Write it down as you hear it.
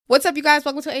What's up, you guys?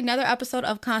 Welcome to another episode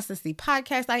of Constancy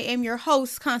Podcast. I am your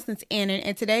host, Constance Annan,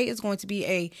 and today is going to be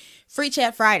a free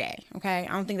chat Friday, okay?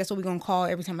 I don't think that's what we're going to call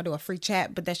every time I do a free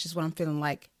chat, but that's just what I'm feeling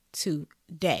like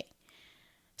today.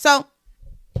 So,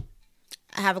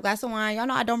 I have a glass of wine. Y'all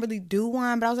know I don't really do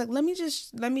wine, but I was like, let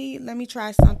me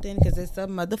try something because it's a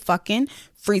motherfucking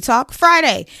Free Talk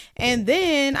Friday. And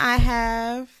then I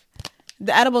have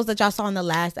the edibles that y'all saw in the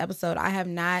last episode. I have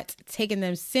not taken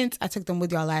them since I took them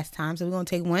with y'all last time. So we're going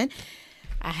to take one.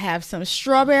 I have some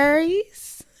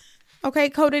strawberries,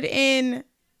 okay, coated in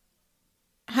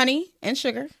honey and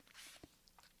sugar.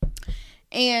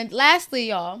 And lastly,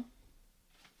 y'all,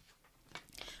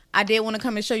 I did want to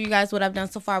come and show you guys what I've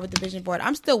done so far with the vision board.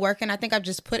 I'm still working. I think I've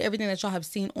just put everything that y'all have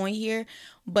seen on here.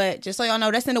 But just so y'all know,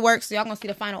 that's in the works. So y'all going to see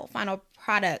the final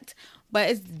product.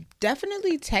 But it's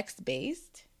definitely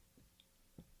text-based.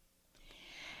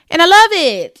 And I love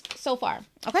it so far.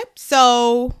 Okay,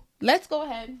 so let's go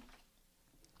ahead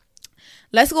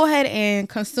and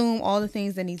consume all the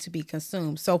things that need to be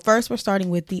consumed. So first, we're starting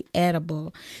with the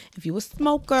edible. If you a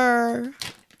smoker,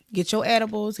 get your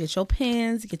edibles, get your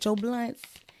pens, get your blunts,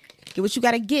 get what you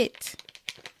got to get,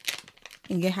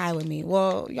 and get high with me.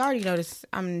 Well, you already know this.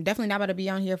 I'm definitely not about to be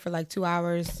on here for like 2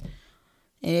 hours.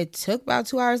 And it took about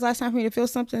 2 hours last time for me to feel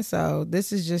something. So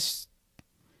this is just...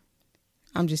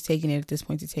 I'm just taking it at this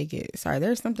point to take it. Sorry,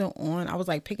 there's something on. I was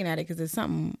like picking at it because there's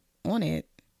something on it.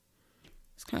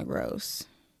 It's kind of gross.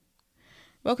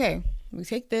 Okay, we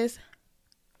take this.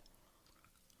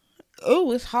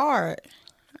 Oh, it's hard.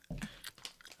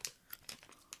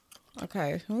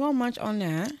 Okay, we're going to munch on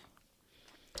that.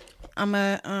 I'm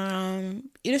going to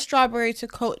eat a strawberry to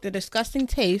coat the disgusting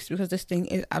taste because this thing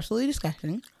is absolutely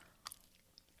disgusting.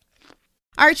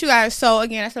 All right, you guys. So,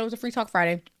 again, I said it was a Free Talk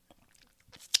Friday.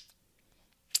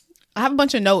 I have a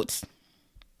bunch of notes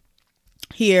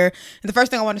here. And the first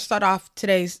thing I want to start off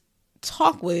today's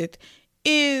talk with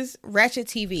is Ratchet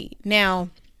TV. Now,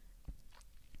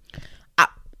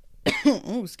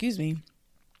 excuse me.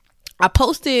 I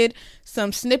posted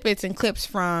some snippets and clips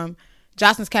from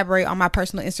Joseline's Cabaret on my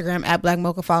personal Instagram at Black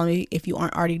Mocha. Follow me if you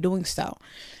aren't already doing so.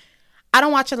 I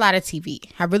don't watch a lot of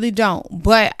TV. I really don't.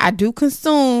 But I do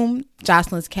consume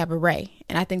Joseline's Cabaret.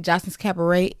 And I think Joseline's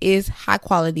Cabaret is high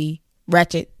quality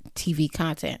Ratchet TV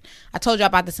content. I told you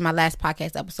about this in my last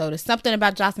podcast episode. It's something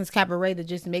about Joseline's Cabaret that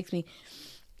just makes me...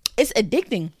 It's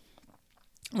addicting.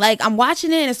 Like, I'm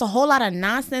watching it and it's a whole lot of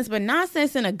nonsense, but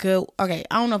nonsense in a good... Okay,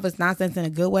 I don't know if it's nonsense in a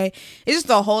good way. It's just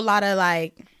a whole lot of,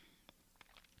 like...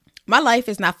 My life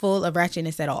is not full of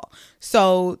ratchetness at all.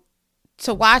 So,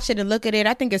 to watch it and look at it,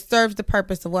 I think it serves the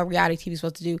purpose of what reality TV is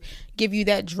supposed to do. Give you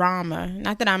that drama.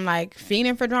 Not that I'm, like,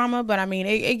 fiending for drama, but, I mean,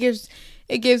 it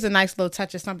gives a nice little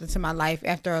touch of something to my life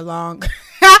after a long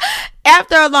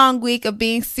week of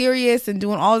being serious and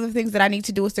doing all the things that I need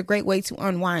to do. It's a great way to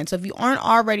unwind. So if you aren't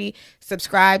already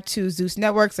subscribed to Zeus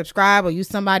Network, subscribe or use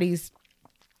somebody's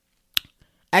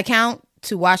account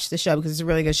to watch the show because it's a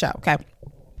really good show. Okay.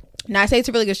 Now I say it's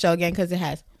a really good show again because it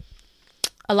has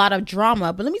a lot of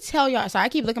drama, but let me tell y'all, sorry, I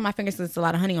keep looking at my fingers since there's a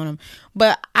lot of honey on them,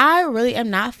 but I really am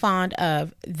not fond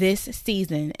of this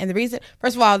season. And the reason,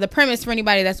 first of all, the premise for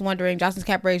anybody that's wondering, Joseline's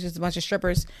Cabaret is just a bunch of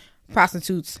strippers,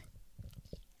 prostitutes,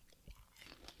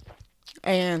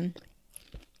 and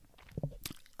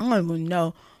I don't even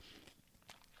know,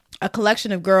 a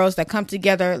collection of girls that come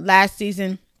together. Last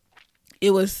season,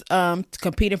 it was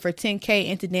competing for $10K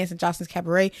into dancing Joseline's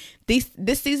Cabaret.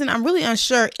 This season, I'm really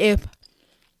unsure if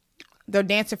they're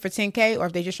dancing for $10K or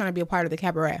if they're just trying to be a part of the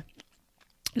cabaret.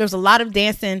 There's a lot of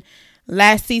dancing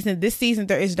last season. This season,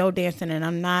 there is no dancing,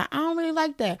 and I don't really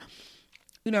like that.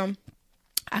 You know,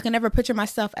 I can never picture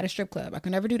myself at a strip club. I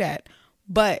can never do that.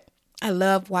 But I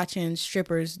love watching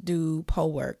strippers do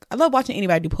pole work. I love watching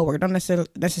anybody do pole work. Don't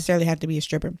necessarily have to be a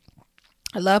stripper.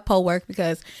 I love pole work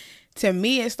because to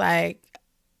me, it's like,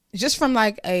 just from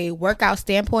like a workout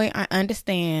standpoint, I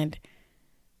understand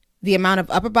the amount of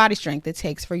upper body strength it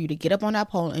takes for you to get up on that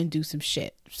pole and do some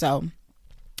shit. So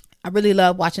I really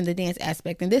love watching the dance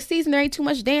aspect. And this season, there ain't too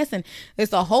much dancing.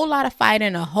 There's a whole lot of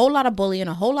fighting, a whole lot of bullying,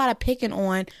 a whole lot of picking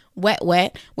on Wet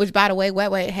Wet, which, by the way,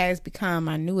 Wet Wet has become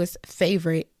my newest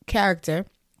favorite character.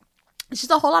 It's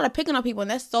just a whole lot of picking on people. And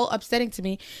that's so upsetting to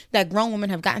me that grown women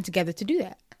have gotten together to do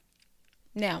that.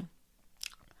 Now,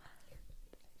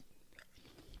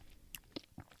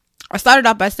 I started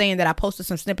off by saying that I posted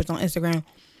some snippets on Instagram.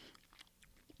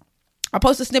 I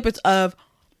posted snippets of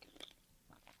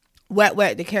Wet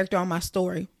Wet, the character, on my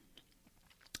story.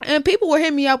 And people were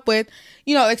hitting me up with,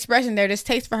 you know, expressing their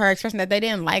distaste for her, expressing that they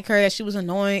didn't like her, that she was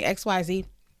annoying, XYZ.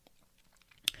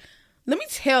 Let me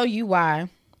tell you why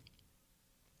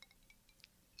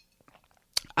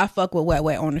I fuck with Wet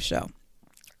Wet on the show.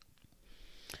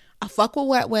 I fuck with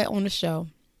Wet Wet on the show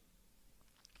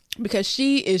because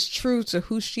she is true to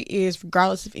who she is,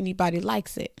 regardless if anybody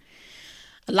likes it.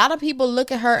 A lot of people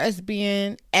look at her as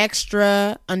being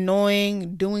extra,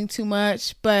 annoying, doing too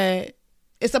much, but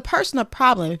it's a personal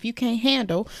problem if you can't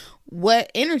handle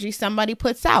what energy somebody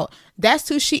puts out. That's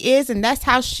who she is, and that's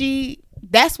what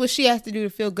she has to do to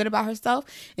feel good about herself.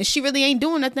 And she really ain't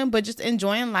doing nothing but just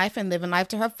enjoying life and living life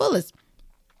to her fullest.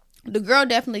 The girl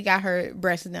definitely got her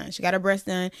breasts done. She got her breasts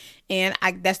done. And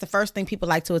that's the first thing people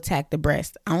like to attack, the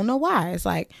breast. I don't know why. It's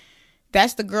like,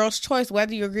 that's the girl's choice.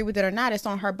 Whether you agree with it or not, it's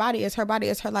on her body. It's her body.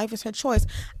 It's her life. It's her choice.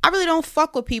 I really don't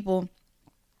fuck with people.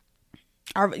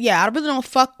 I really don't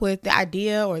fuck with the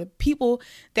idea or the people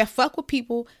that fuck with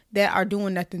people that are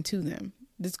doing nothing to them.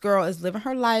 This girl is living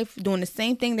her life, doing the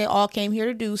same thing they all came here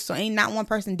to do. So ain't not one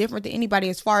person different than anybody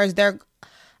as far as their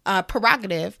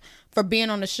prerogative for being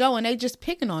on the show, and they just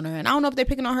picking on her. And I don't know if they're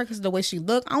picking on her because of the way she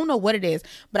look. I don't know what it is,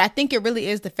 but I think it really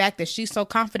is the fact that she's so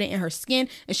confident in her skin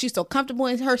and she's so comfortable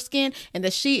in her skin, and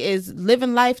that she is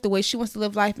living life the way she wants to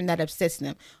live life, and that upsets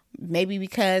them. Maybe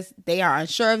because they are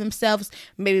unsure of themselves.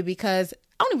 Maybe because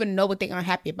I don't even know what they are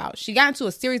unhappy about. She got into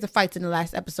a series of fights in the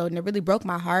last episode, and it really broke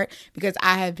my heart because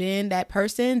I have been that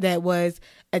person that was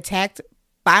attacked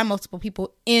by multiple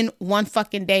people in one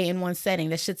fucking day in one setting.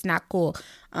 That shit's not cool.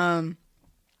 And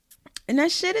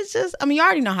that shit is just, I mean, you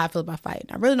already know how I feel about fighting.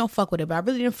 I really don't fuck with it, but I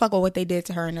really didn't fuck with what they did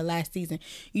to her in the last season.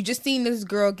 You just seen this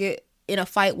girl get in a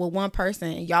fight with one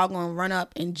person, and y'all gonna run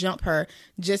up and jump her.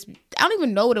 Just, I don't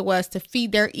even know what it was, to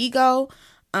feed their ego.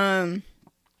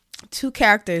 Two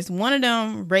characters, one of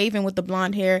them Raven with the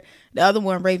blonde hair, the other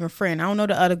one Raven friend. I don't know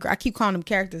the other girl. I keep calling them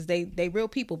characters. They real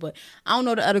people, but I don't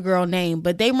know the other girl name.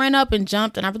 But they ran up and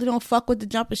jumped, and I really don't fuck with the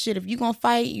jumping shit. If you gonna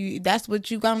fight, that's what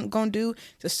you gonna do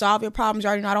to solve your problems. You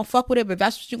already know I don't fuck with it, but if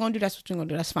that's what you gonna do, that's what you gonna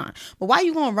do. That's fine. But why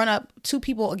you gonna run up two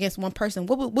people against one person?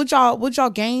 What y'all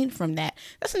gain from that?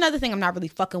 That's another thing I'm not really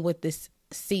fucking with this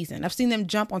season. I've seen them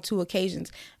jump on two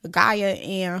occasions. Gaia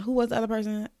and who was the other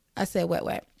person? I said Wet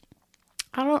Wet.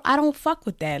 I don't fuck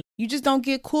with that. You just don't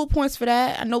get cool points for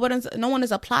that. No one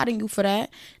is applauding you for that.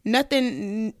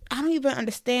 Nothing. I don't even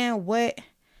understand what.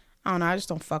 I don't know. I just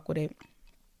don't fuck with it.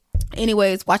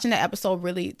 Anyways, watching that episode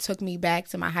really took me back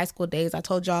to my high school days. I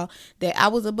told y'all that I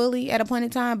was a bully at a point in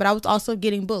time, but I was also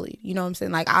getting bullied. You know what I'm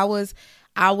saying? Like I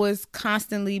was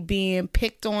constantly being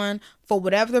picked on for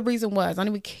whatever the reason was. I don't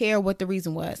even care what the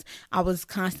reason was. I was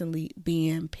constantly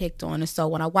being picked on. And so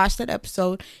when I watched that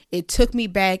episode, it took me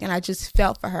back, and I just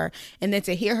felt for her. And then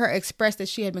to hear her express that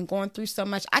she had been going through so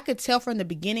much, I could tell from the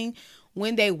beginning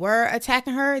when they were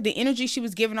attacking her, the energy she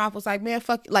was giving off was like, man,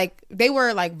 fuck, like they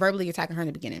were like verbally attacking her in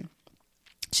the beginning.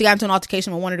 She got into an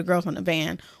altercation with one of the girls on the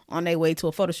van on their way to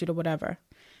a photo shoot or whatever.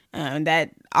 And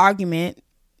that argument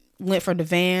went from the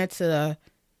van to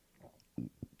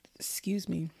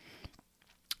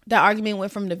that argument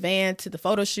went from the van to the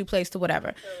photo shoot place to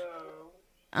whatever.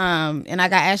 And I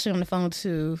got Ashley on the phone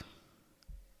too.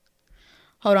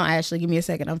 Hold on, Ashley, give me a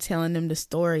second. I'm telling them the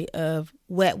story of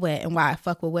Wet Wet and why I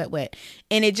fuck with Wet Wet.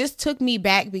 And it just took me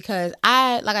back because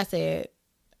like I said,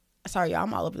 sorry y'all,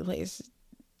 I'm all over the place.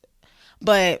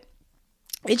 But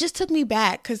it just took me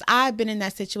back because I've been in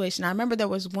that situation. I remember there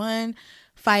was one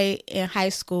fight in high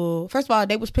school. First of all,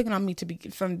 they was picking on me to be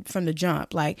from the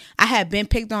jump. Like I had been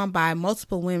picked on by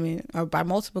multiple women or by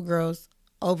multiple girls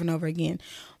over and over again.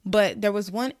 But there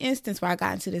was one instance where I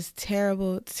got into this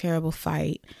terrible, terrible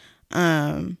fight.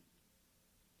 And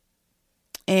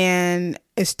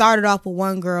it started off with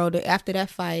one girl that after that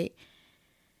fight,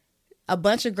 a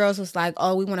bunch of girls was like,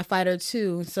 oh, we want to fight her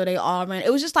too. So they all ran.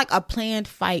 It was just like a planned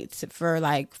fight for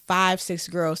like 5-6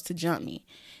 girls to jump me.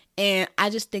 And I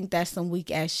just think that's some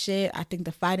weak ass shit. I think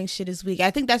the fighting shit is weak.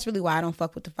 I think that's really why I don't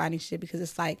fuck with the fighting shit, because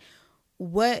it's like,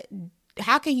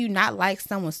 how can you not like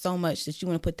someone so much that you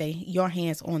want to put your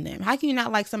hands on them? How can you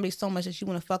not like somebody so much that you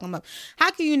want to fuck them up?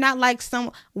 How can you not like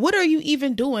someone? What are you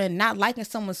even doing not liking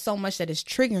someone so much that it's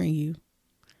triggering you?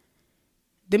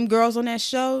 Them girls on that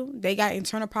show, they got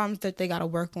internal problems that they got to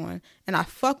work on. And I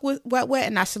fuck with Wet Wet,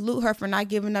 and I salute her for not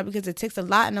giving up, because it takes a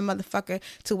lot in a motherfucker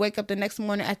to wake up the next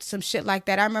morning after some shit like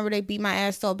that. I remember they beat my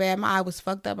ass so bad. My eye was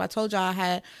fucked up. I told y'all I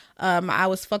had, my eye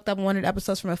was fucked up in one of the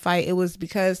episodes from a fight. It was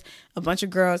because a bunch of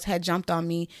girls had jumped on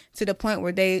me to the point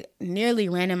where they nearly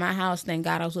ran in my house. Thank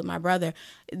God I was with my brother.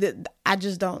 I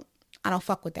don't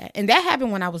fuck with that. And that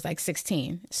happened when I was like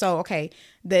 16. So, okay,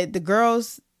 the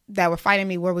girls that were fighting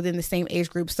me were within the same age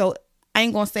group. So I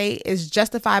ain't gonna say it's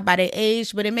justified by their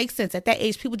age, but it makes sense. At that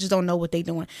age, people just don't know what they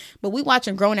doing. But we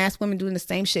watching grown ass women doing the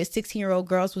same shit 16-year-old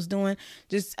girls was doing,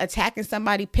 just attacking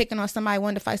somebody, picking on somebody,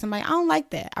 wanting to fight somebody. I don't like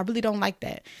that. I really don't like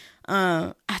that.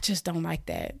 I just don't like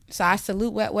that. So I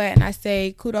salute Wet Wet and I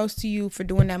say kudos to you for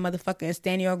doing that motherfucker and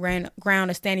standing your ground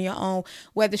and standing your own.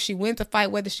 Whether she wins a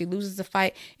fight, whether she loses a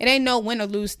fight, it ain't no win or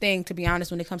lose thing, to be honest,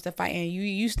 when it comes to fighting.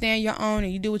 You stand your own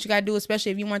and you do what you gotta do,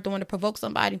 especially if you weren't the one to provoke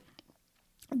somebody.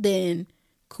 Then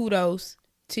kudos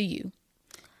to you.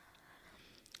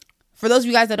 For those of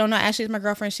you guys that don't know, Ashley is my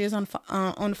girlfriend. She is on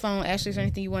the phone. Ashley, is there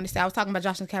anything you want to say? I was talking about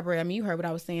Joseline's Cabaret. I mean, you heard what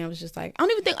I was saying. I was just like, I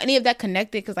don't even think any of that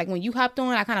connected, because like when you hopped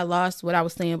on, I kind of lost what I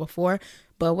was saying before.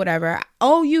 But whatever.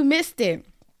 Oh, you missed it.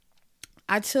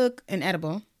 I took an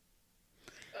edible.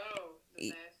 Oh, the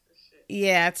nasty shit.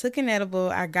 Yeah, I took an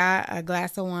edible. I got a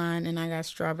glass of wine and I got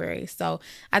strawberries. So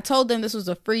I told them this was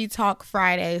a free talk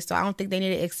Friday, so I don't think they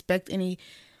need to expect any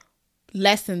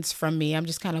lessons from me. I'm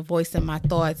just kind of voicing my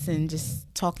thoughts and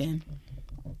just talking.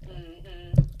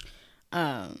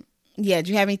 Yeah,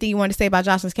 do you have anything you want to say about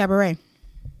Joseline's Cabaret?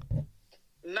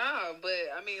 No, but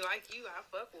I mean, like you, I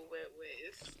fuck with Wet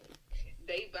Wet.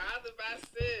 They bothered by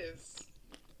sis.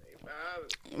 They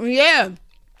bothered. Yeah.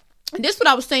 And this is what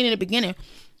I was saying in the beginning.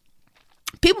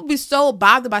 People be so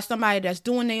bothered by somebody that's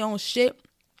doing their own shit,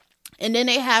 and then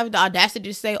they have the audacity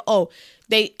to say, oh,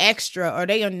 they extra or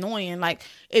they annoying. Like,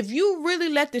 if you really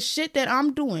let the shit that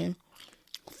I'm doing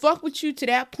fuck with you to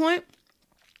that point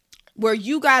where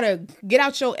you gotta get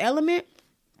out your element,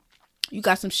 you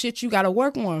got some shit you gotta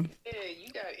work on. Yeah,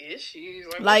 you got issues.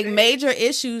 Like major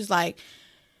issues. Like,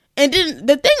 and then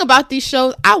the thing about these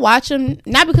shows, I watch them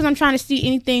not because I'm trying to see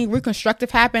anything reconstructive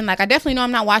happen. Like, I definitely know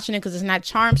I'm not watching it because it's not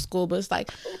charm school, but it's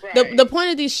like, right. The point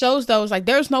of these shows though is like,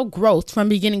 there's no growth from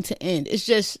beginning to end. It's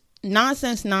just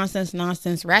nonsense,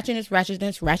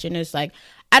 ratchetness. Like,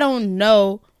 I don't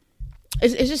know.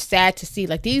 It's just sad to see.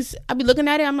 Like, these, I be looking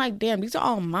at it, I'm like, damn, these are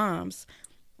all moms.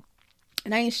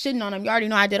 And I ain't shitting on them. You already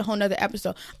know I did a whole nother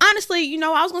episode. Honestly, you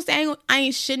know, I was going to say I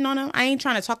ain't shitting on them. I ain't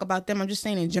trying to talk about them. I'm just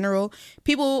saying in general.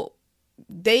 People,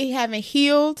 they haven't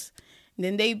healed. And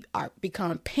then they are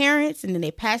become parents. And then they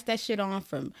pass that shit on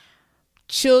from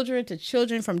children to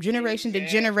children, from generation to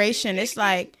generation. It's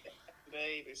like,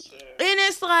 and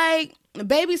it's like,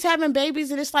 babies having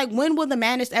babies, and it's like, when will the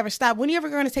madness ever stop? When are you ever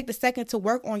going to take the second to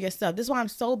work on yourself? This is why I'm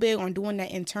so big on doing that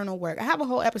internal work. I have a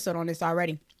whole episode on this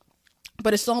already,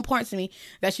 but it's so important to me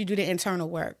that you do the internal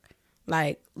work.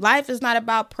 Like, life is not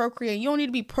about procreating. You don't need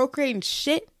to be procreating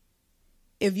shit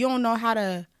if you don't know how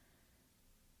to,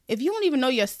 if you don't even know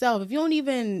yourself, if you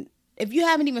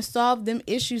haven't even solved them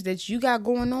issues that you got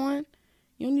going on,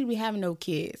 you don't need to be having no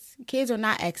kids. Kids are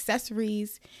not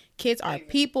accessories. Kids are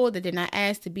people that did not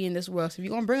ask to be in this world. So if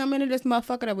you're going to bring them into this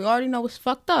motherfucker that we already know is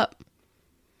fucked up,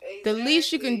 the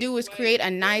least you can do is create a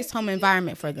nice home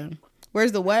environment for them.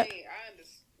 Where's the what? I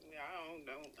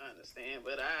don't understand,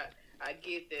 but I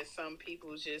get that some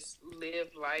people just live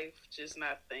life just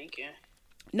not thinking.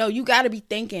 No, you got to be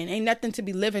thinking. Ain't nothing to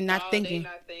be living, not thinking. They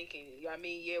not thinking. I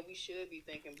mean, yeah, we should be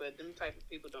thinking, but them type of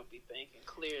people don't be thinking,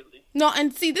 clearly. No,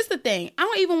 and see, this is the thing. I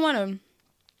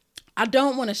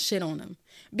don't want to shit on them.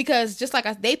 Because just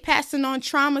like they passing on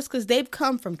traumas because they've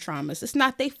come from traumas. It's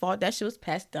not their fault. That shit was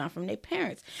passed down from their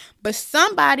parents. But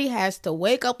somebody has to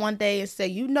wake up one day and say,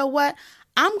 you know what?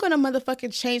 I'm going to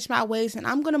motherfucking change my ways, and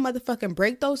I'm going to motherfucking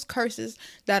break those curses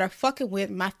that are fucking with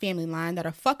my family line, that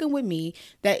are fucking with me,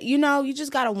 that, you know, you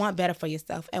just got to want better for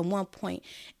yourself at one point.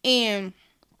 And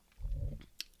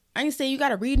I ain't saying you got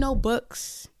to read no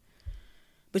books,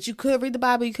 but you could read the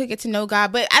Bible, you could get to know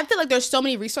God. But I feel like there's so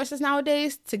many resources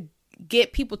nowadays to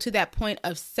get people to that point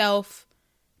of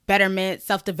self-betterment,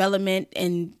 self-development,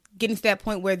 and getting to that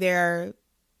point where they're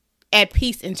at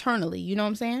peace internally. You know what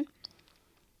I'm saying?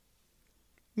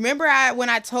 Remember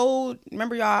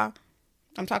y'all,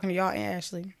 I'm talking to y'all and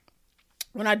Ashley,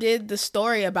 when I did the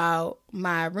story about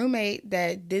my roommate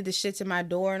that did the shit to my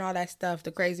door and all that stuff,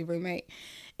 the crazy roommate.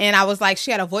 And I was like,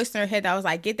 she had a voice in her head that was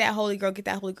like, get that holy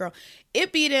girl.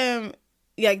 It beat him.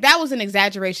 Like, that was an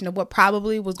exaggeration of what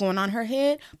probably was going on in her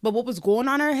head. But what was going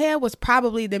on in her head was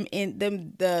probably the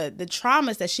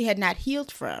traumas that she had not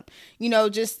healed from. You know,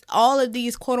 just all of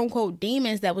these quote unquote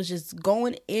demons that was just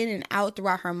going in and out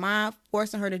throughout her mind,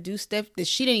 forcing her to do stuff that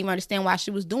she didn't even understand why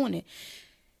she was doing it.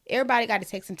 Everybody got to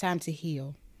take some time to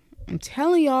heal. I'm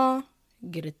telling y'all,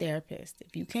 get a therapist.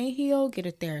 If you can't heal, get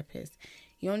a therapist.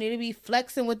 You don't need to be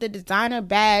flexing with the designer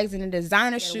bags and the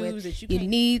designer shoes. You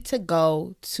need to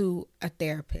go to a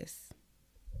therapist.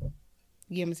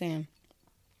 You get what I'm saying?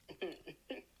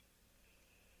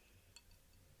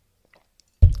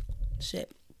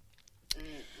 Shit.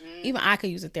 Even I could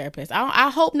use a therapist. I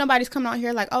hope nobody's coming out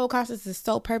here like, oh, Constance is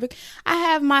so perfect. I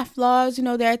have my flaws. You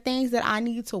know, there are things that I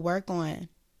need to work on.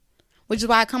 Which is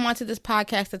why I come onto this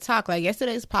podcast to talk. Like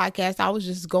yesterday's podcast, I was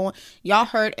just going. Y'all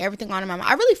heard everything on my mind.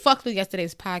 I really fucked with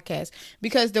yesterday's podcast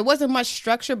because there wasn't much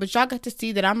structure, but y'all got to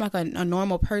see that I'm like a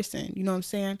normal person. You know what I'm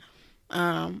saying?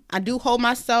 I do hold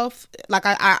myself, like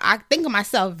I think of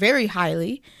myself very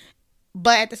highly.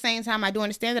 But at the same time, I do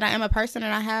understand that I am a person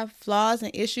and I have flaws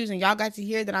and issues. And y'all got to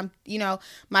hear that I'm, you know,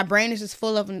 my brain is just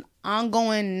full of an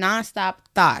ongoing, nonstop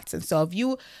thoughts. And so if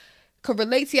you could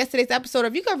relate to yesterday's episode, or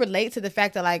if you could relate to the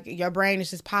fact that like your brain is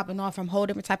just popping off from whole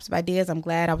different types of ideas, I'm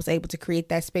glad I was able to create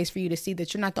that space for you to see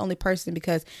that you're not the only person,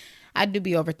 because I do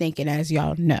be overthinking, as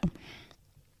y'all know.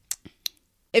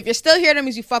 If you're still here, that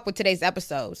means you fuck with today's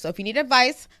episode. So if you need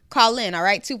advice, call in, all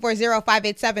right?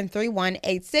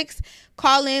 240-587-3186.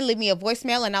 Call in, leave me a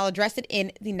voicemail, and I'll address it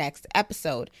in the next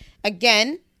episode.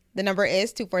 Again, the number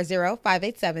is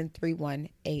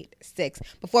 240-587-3186.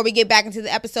 Before we get back into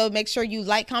the episode, make sure you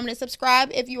like, comment, and subscribe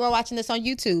if you are watching this on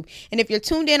YouTube. And if you're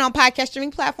tuned in on podcast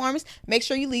streaming platforms, make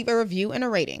sure you leave a review and a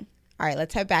rating. All right,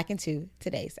 let's head back into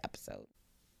today's episode.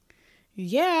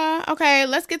 Yeah, okay,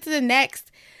 let's get to the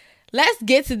next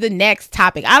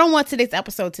topic. I don't want today's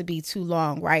episode to be too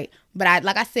long, right? But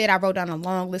like I said, I wrote down a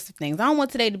long list of things. I don't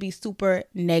want today to be super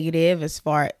negative as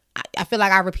far. I feel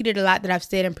like I repeated a lot that I've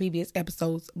said in previous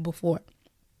episodes before.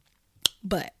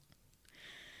 But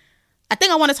I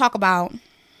think I want to talk about,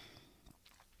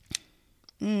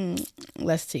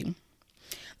 let's see.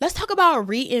 Let's talk about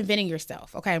reinventing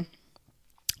yourself, okay?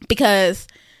 Because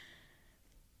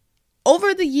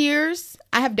over the years,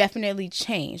 I have definitely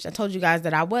changed. I told you guys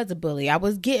that I was a bully. I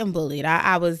was getting bullied.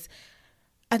 I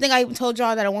think I even told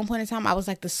y'all that at one point in time, I was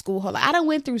like the school hoe. Like, I done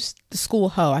went through the school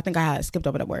hoe. I think I skipped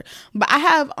over that word. But I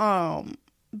have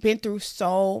been through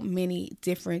so many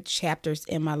different chapters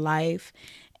in my life.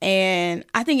 And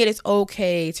I think it is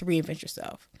okay to reinvent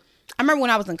yourself. I remember when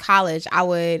I was in college, I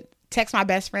would text my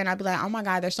best friend. I'd be like, oh my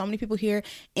God, there's so many people here.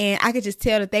 And I could just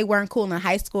tell that they weren't cool in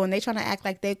high school and they trying to act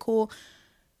like they're cool.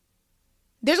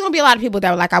 There's going to be a lot of people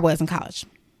that were like I was in college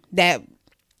that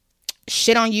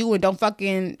shit on you and don't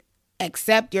fucking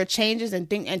accept your changes and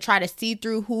think and try to see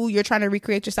through who you're trying to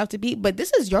recreate yourself to be. But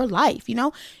this is your life, you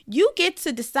know? You get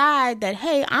to decide that,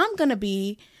 hey, I'm going to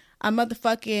be a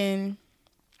motherfucking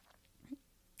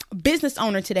business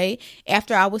owner today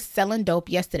after I was selling dope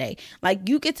yesterday. Like,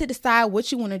 you get to decide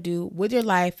what you want to do with your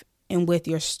life and with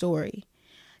your story.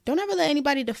 Don't ever let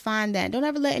anybody define that. Don't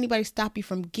ever let anybody stop you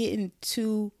from getting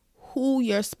to who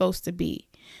you're supposed to be.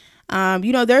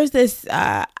 You know, there's this,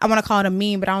 I want to call it a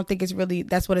meme, but I don't think it's really,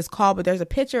 that's what it's called. But there's a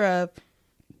picture of,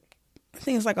 I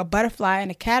think it's like a butterfly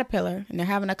and a caterpillar, and they're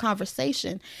having a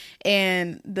conversation.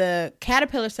 And the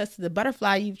caterpillar says to the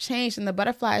butterfly, you've changed. And the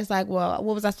butterfly is like, well,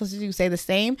 what was I supposed to do? Say the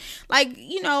same? Like,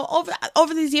 you know,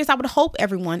 over these years, I would hope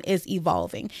everyone is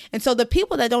evolving. And so the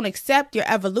people that don't accept your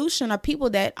evolution are people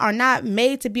that are not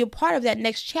made to be a part of that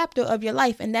next chapter of your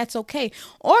life. And that's okay.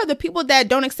 Or the people that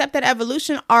don't accept that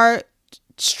evolution are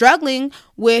struggling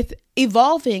with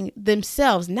evolving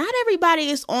themselves. Not everybody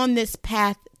is on this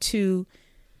path to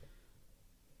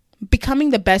becoming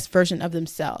the best version of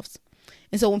themselves.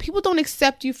 And so when people don't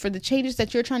accept you for the changes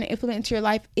that you're trying to implement into your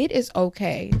life, it is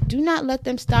okay. Do not let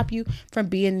them stop you from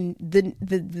being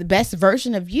the best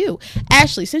version of you.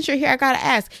 Ashley, since you're here, I gotta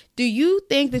ask, do you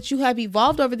think that you have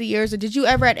evolved over the years, or did you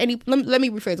ever at any, let me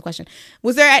rephrase the question.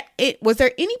 Was there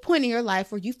any point in your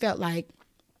life where you felt like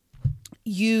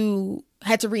you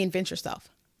had to reinvent yourself?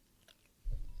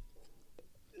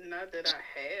 Not that I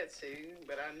had to,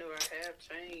 but I know I have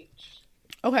changed.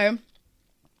 Okay.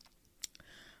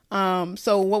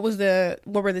 So what were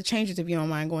the changes, if you don't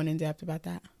mind going in depth about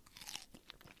that?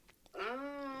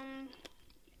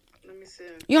 Let me see.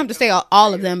 You don't have to say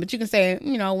all of them, but you can say,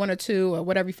 you know, one or two or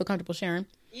whatever you feel comfortable sharing.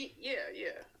 Yeah.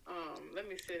 Let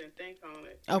me sit and think on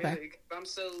it. Okay. Really. I'm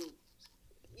so,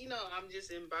 you know, I'm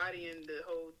just embodying the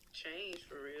whole change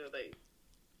for real. Like,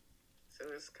 so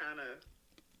it's kind of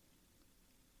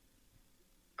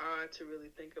odd to really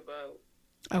think about.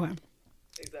 Okay.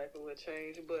 Exactly what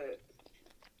changed, but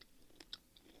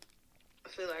I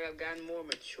feel like I've gotten more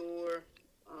mature,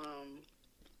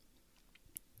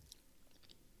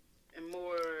 and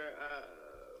more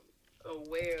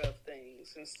aware of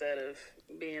things instead of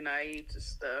being naive to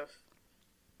stuff.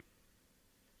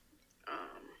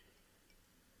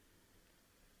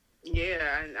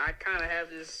 Yeah, and I kind of have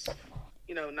this,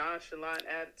 you know, nonchalant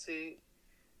attitude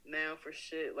now for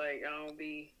shit. Like, I don't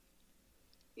be,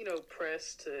 you know,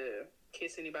 pressed to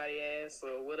kiss anybody ass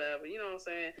or whatever, you know what I'm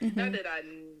saying? Mm-hmm. Not that I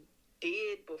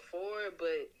did before,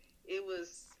 but it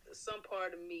was some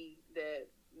part of me that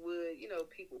would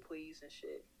please and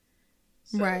shit.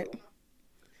 So, Right.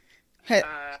 Go ahead.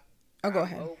 I'm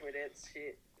over that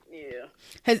shit. Yeah.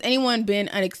 Has anyone been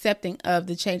unaccepting of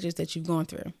the changes that you've gone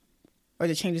through, or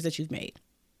the changes that you've made?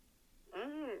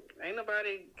 Ain't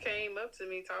nobody came up to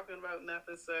me talking about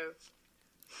nothing, so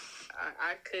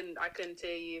I couldn't tell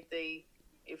you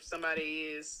if somebody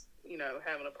is, you know,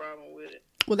 having a problem with it.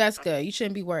 Well, that's good. You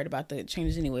shouldn't be worried about the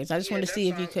changes anyways. I just wanted to see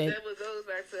if you could. That goes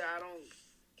back to I don't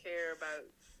care about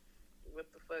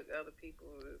what the fuck other people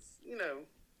is, you know,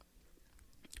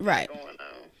 right, going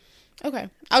on. Okay.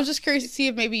 I was just curious to see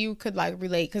if maybe you could like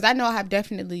relate, because I know I have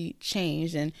definitely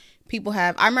changed, and people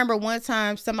have. I remember one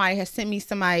time somebody had sent me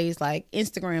somebody's like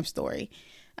Instagram story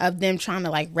of them trying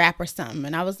to like rap or something,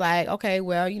 and I was like, okay,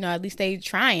 well, you know, at least they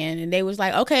trying. And they was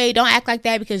like, okay, don't act like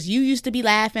that because you used to be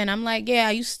laughing. I'm like, yeah,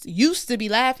 I used to be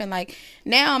laughing. Like,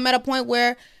 now I'm at a point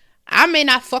where I may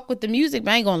not fuck with the music,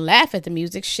 but I ain't gonna laugh at the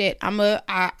music. Shit,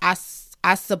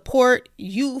 I support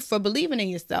you for believing in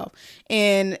yourself.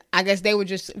 And I guess they were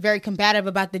just very combative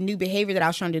about the new behavior that I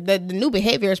was trying to do. The new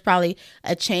behavior is probably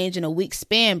a change in a week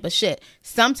span, but shit,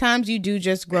 sometimes you do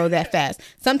just grow that fast.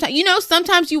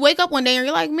 Sometimes you wake up one day and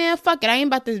you're like, man, fuck it, I ain't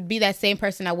about to be that same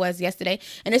person I was yesterday.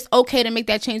 And it's okay to make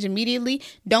that change immediately.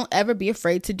 Don't ever be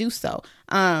afraid to do so.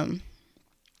 Because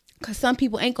some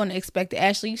people ain't going to expect it.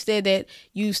 Ashley, you said that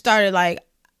you started like,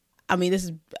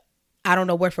 I don't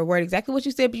know word for word exactly what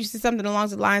you said, but you said something along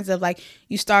the lines of like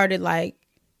you started like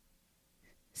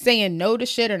saying no to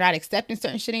shit or not accepting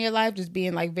certain shit in your life, just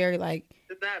being like very like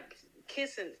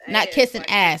not kissing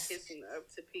ass, kissing up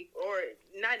to people, or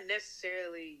not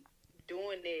necessarily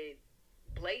doing it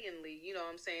blatantly, you know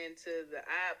what I'm saying, to the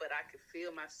eye, but I could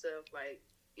feel myself like,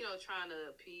 you know, trying to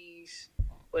appease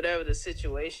whatever the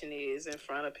situation is in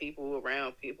front of people,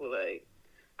 around people. Like,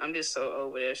 I'm just so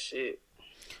over that shit.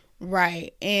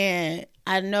 Right. And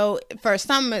I know for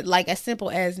some, like as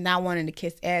simple as not wanting to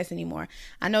kiss ass anymore,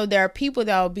 I know there are people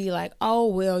that will be like, oh,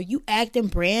 well, you acting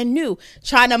brand new,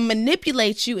 trying to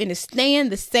manipulate you into staying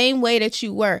the same way that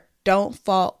you were. Don't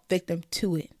fall victim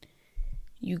to it.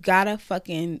 You gotta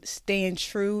fucking stand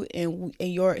true and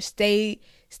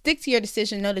stick to your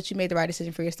decision. Know that you made the right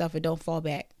decision for yourself and don't fall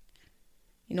back.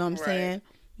 You know what I'm saying?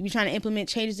 You be trying to implement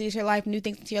changes into your life, new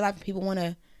things into your life, and people want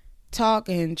to talk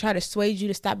and try to sway you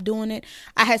to stop doing it.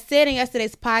 I had said in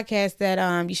yesterday's podcast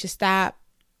that you should stop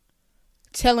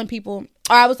telling people,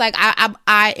 or I was like,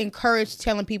 I encourage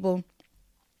telling people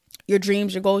your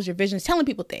dreams, your goals, your visions, telling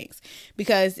people things,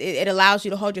 because it allows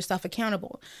you to hold yourself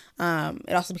accountable.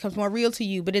 It also becomes more real to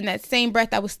you. But in that same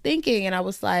breath, I was thinking, and I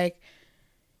was like,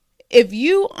 if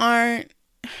you aren't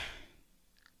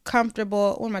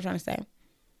comfortable, what am I trying to say?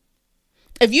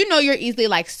 If you know you're easily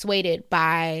like swayed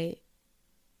by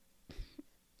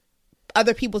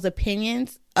other people's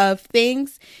opinions of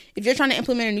things, if you're trying to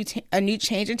implement a new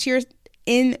change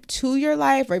into your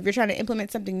life, or if you're trying to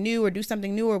implement something new or do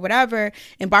something new or whatever,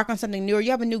 embark on something new, or you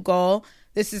have a new goal,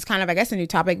 this is kind of, I guess, a new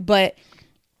topic, but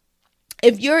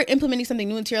if you're implementing something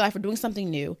new into your life or doing something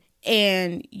new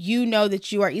and you know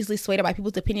that you are easily swayed by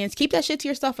people's opinions, keep that shit to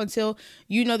yourself until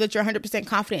you know that you're 100%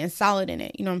 confident and solid in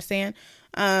it. You know what I'm saying?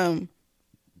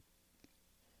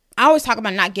 I always talk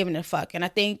about not giving a fuck, and I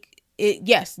think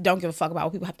yes, don't give a fuck about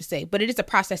what people have to say, but it is a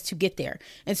process to get there.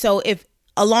 And so if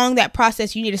along that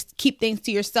process you need to keep things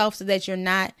to yourself so that you're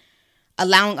not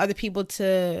allowing other people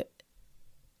to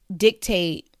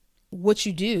dictate what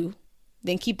you do,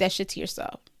 then keep that shit to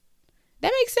yourself.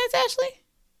 That makes sense, Ashley?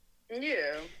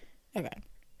 Yeah. Okay.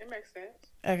 It makes sense.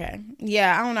 Okay.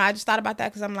 Yeah, I don't know. I just thought about that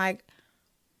because I'm like,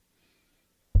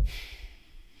 I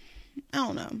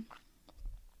don't know.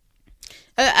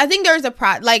 I think there's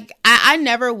I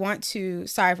never want to,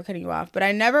 sorry for cutting you off, but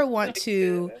I never want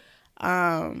to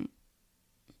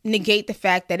negate the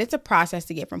fact that it's a process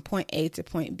to get from point A to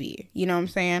point B. You know what I'm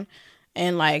saying?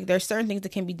 And like, there's certain things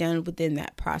that can be done within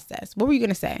that process. What were you going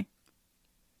to say?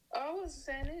 Oh, I wasn't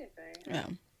saying anything. Yeah.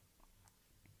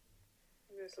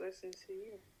 Just listening to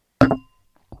you.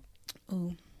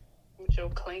 Ooh. With your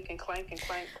clink.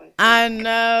 I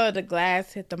know the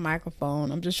glass hit the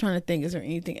microphone. I'm just trying to think, is there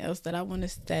anything else that I want to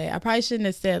say? I probably shouldn't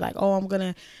have said like, oh, I'm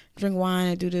going to drink wine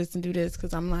and do this,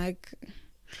 because I'm like,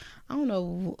 I don't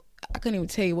know. I couldn't even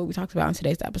tell you what we talked about in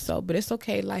today's episode, but it's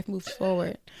okay. Life moves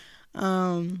forward.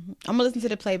 I'm going to listen to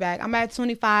the playback. I'm at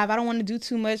 25. I don't want to do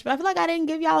too much, but I feel like I didn't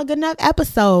give y'all a good enough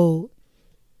episode.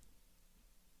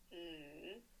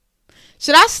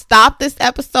 Should I stop this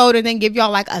episode and then give y'all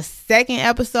like a second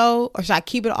episode, or should I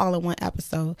keep it all in one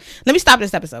episode? Let me stop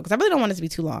this episode because I really don't want it to be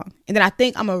too long. And then I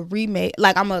think I'm going to remake,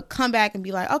 like I'm going to come back and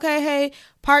be like, okay, hey,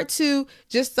 part 2,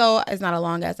 just so it's not a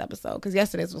long ass episode, because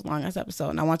yesterday's was a long ass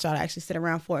episode and I want y'all to actually sit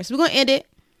around for it. So we're going to end it.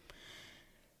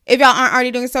 If y'all aren't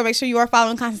already doing so, make sure you are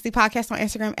following Constancy Podcast on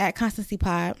Instagram at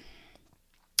ConstancyPod.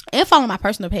 And follow my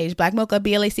personal page, Black Mocha,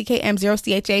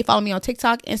 BLACKM0CHA. Follow me on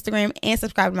TikTok, Instagram, and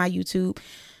subscribe to my YouTube.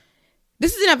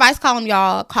 This is an advice column,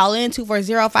 y'all. Call in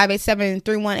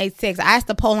 240-587-3186. I asked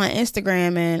a poll on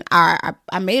Instagram, and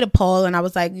I made a poll, and I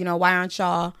was like, why aren't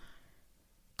y'all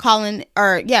calling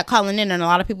in? And a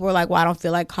lot of people were like, well, I don't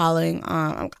feel like calling.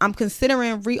 I'm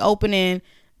considering reopening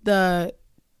the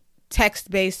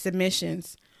text-based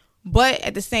submissions. But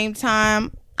at the same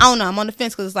time, I don't know. I'm on the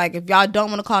fence because it's like, if y'all don't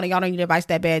want to call and y'all don't need advice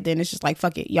that bad, then it's just like,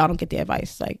 fuck it. Y'all don't get the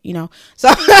advice. Like, So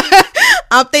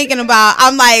I'm thinking about,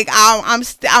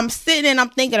 I'm sitting and I'm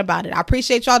thinking about it. I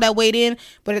appreciate y'all that weighed in.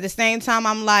 But at the same time,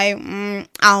 I'm like, I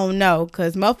don't know.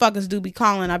 Because motherfuckers do be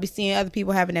calling. I be seeing other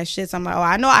people having that shit. So I'm like,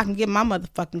 I know I can get my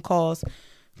motherfucking calls.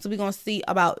 So we going to see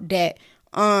about that.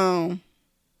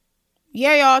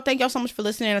 Yeah, y'all. Thank y'all so much for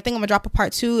listening. I think I'm going to drop a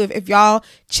part 2. If y'all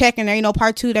check and there ain't no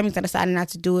part 2, that means I decided not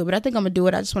to do it. But I think I'm going to do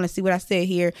it. I just want to see what I said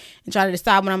here and try to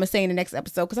decide what I'm going to say in the next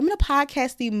episode because I'm in a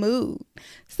podcasty mood.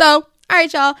 So, all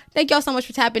right, y'all. Thank y'all so much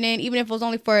for tapping in. Even if it was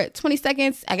only for 20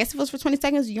 seconds. I guess if it was for 20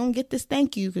 seconds, you don't get this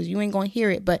thank you because you ain't going to hear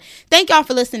it. But thank y'all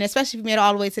for listening, especially if you made it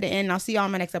all the way to the end. And I'll see y'all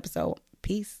in my next episode.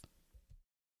 Peace.